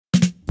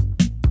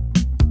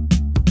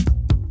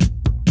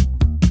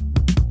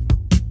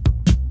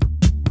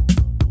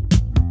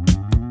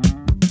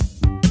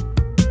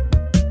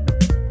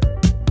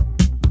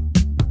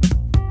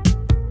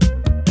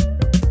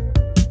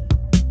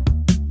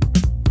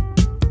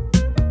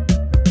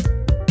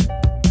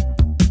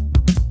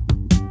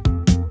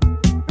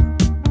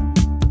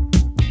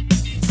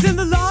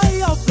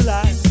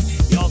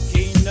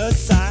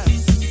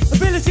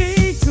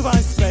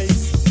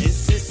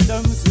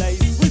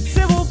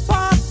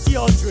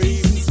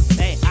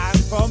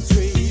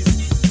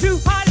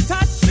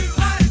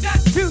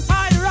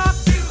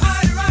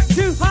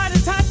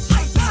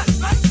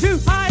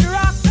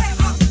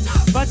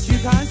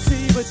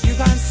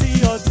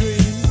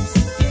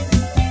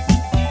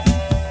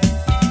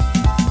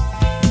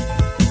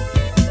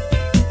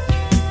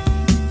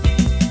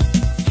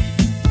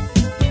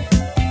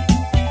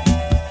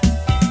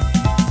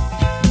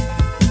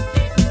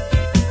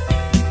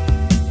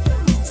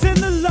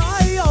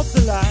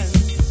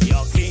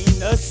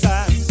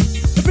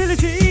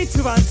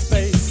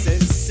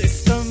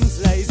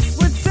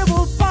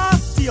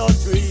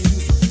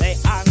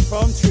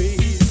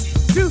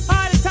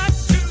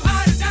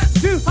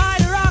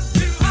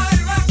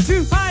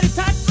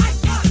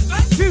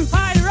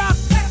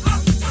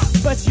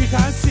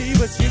can't see,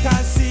 but you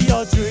can't see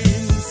your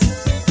dreams.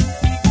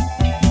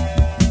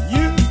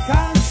 You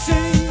can't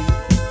see,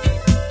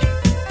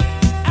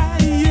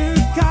 and you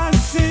can't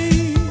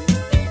see,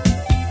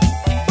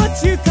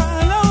 but you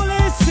can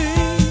only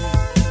see.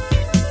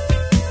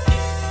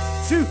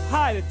 Too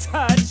high to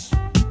touch.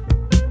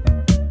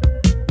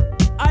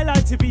 I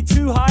like to be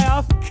too high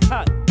off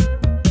cut.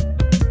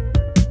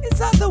 Is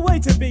that the way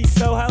to be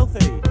so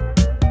healthy?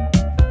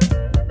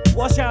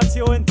 Wash out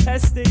your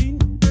intestine.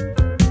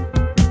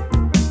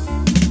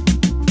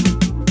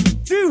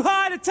 Too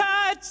high to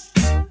touch,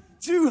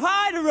 too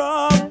high to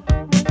rub,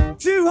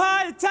 too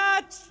high to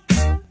touch,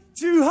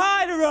 too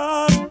high to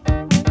rub,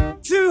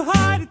 too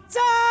high to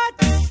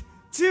touch,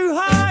 too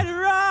high to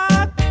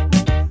rock,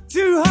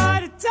 too high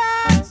to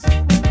touch,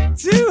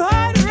 too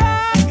high to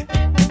rock.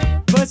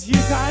 But you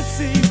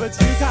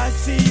can't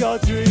see your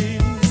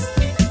dreams.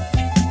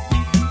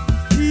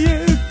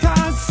 You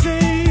can't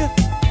see,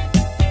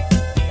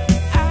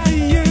 and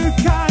you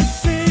can't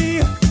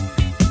see,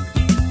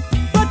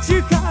 but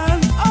you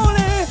can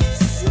only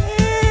see.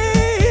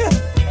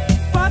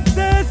 But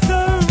there's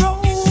the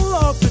roll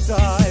of the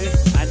die,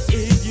 and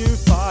if you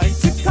find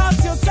to cut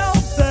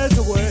yourself, there's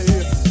a way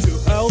to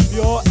help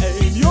your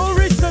aim. You'll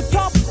reach the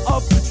top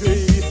of the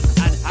tree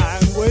and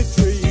hang with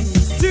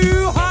dreams.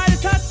 Too high to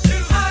touch,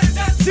 too high to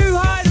touch, too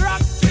high to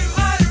rock, too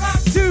high to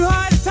rock, too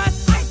high to touch,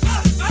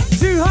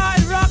 too high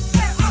to rock,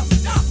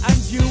 and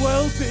you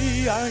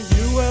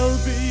will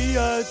be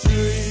a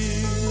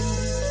dream.